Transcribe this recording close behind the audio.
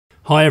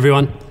Hi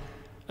everyone.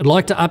 I'd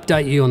like to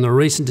update you on the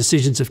recent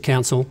decisions of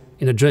Council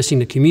in addressing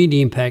the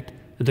community impact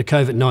of the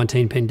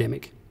COVID-19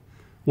 pandemic.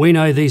 We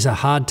know these are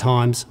hard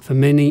times for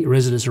many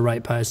residents and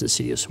ratepayers in the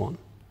City of Swan.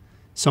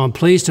 So I'm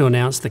pleased to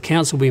announce the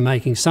Council will be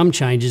making some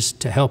changes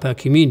to help our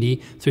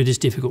community through this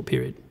difficult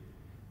period.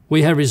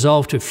 We have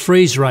resolved to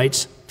freeze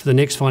rates for the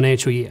next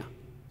financial year.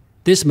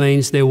 This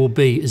means there will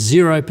be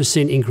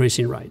 0% increase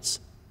in rates,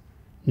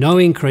 no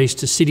increase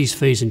to city's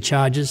fees and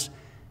charges,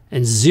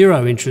 and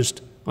zero interest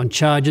on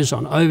charges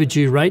on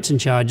overdue rates and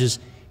charges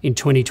in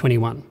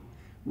 2021.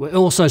 We're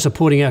also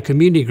supporting our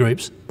community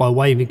groups by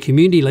waiving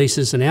community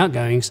leases and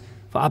outgoings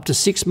for up to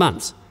 6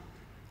 months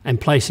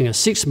and placing a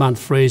 6-month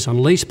freeze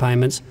on lease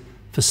payments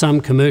for some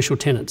commercial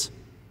tenants.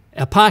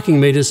 Our parking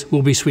meters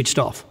will be switched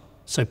off,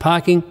 so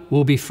parking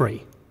will be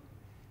free.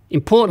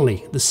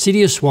 Importantly, the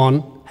City of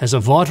Swan has a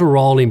vital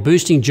role in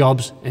boosting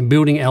jobs and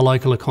building our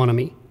local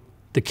economy.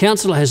 The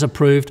Council has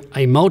approved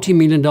a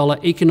multi-million-dollar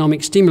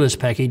economic stimulus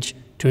package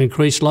to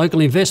increase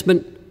local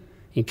investment,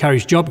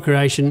 encourage job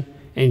creation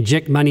and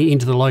inject money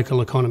into the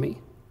local economy.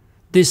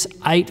 This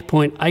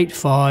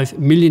 $8.85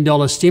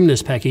 million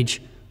stimulus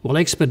package will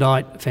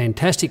expedite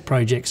fantastic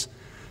projects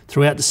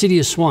throughout the City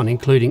of Swan,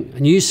 including a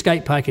new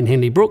skate park in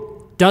Henley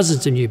Brook,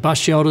 dozens of new bus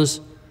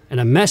shelters and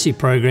a massive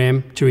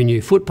program to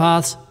renew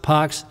footpaths,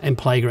 parks and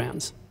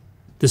playgrounds.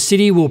 The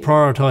City will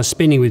prioritise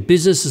spending with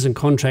businesses and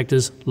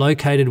contractors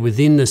located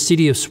within the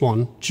City of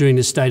Swan during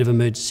this state of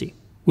emergency.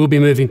 We'll be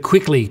moving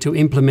quickly to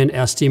implement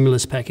our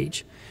stimulus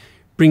package,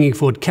 bringing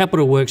forward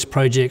capital works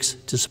projects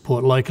to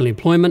support local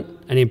employment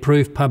and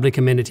improve public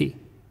amenity.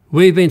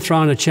 We've been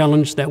thrown a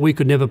challenge that we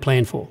could never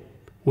plan for.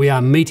 We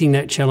are meeting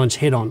that challenge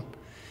head on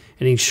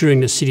and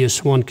ensuring the City of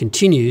Swan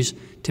continues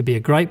to be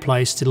a great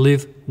place to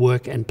live,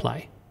 work and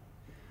play.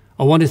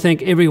 I want to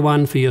thank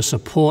everyone for your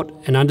support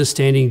and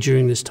understanding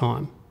during this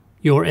time.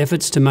 Your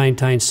efforts to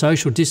maintain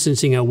social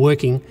distancing are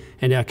working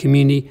and our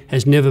community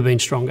has never been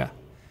stronger.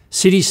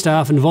 City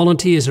staff and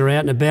volunteers are out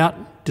and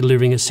about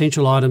delivering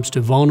essential items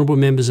to vulnerable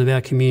members of our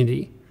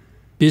community.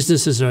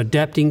 Businesses are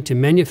adapting to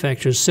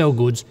manufacture and sell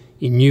goods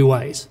in new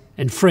ways,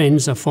 and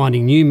friends are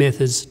finding new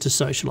methods to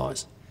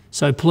socialise.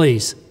 So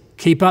please,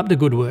 keep up the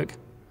good work,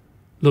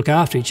 look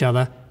after each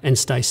other and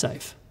stay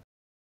safe.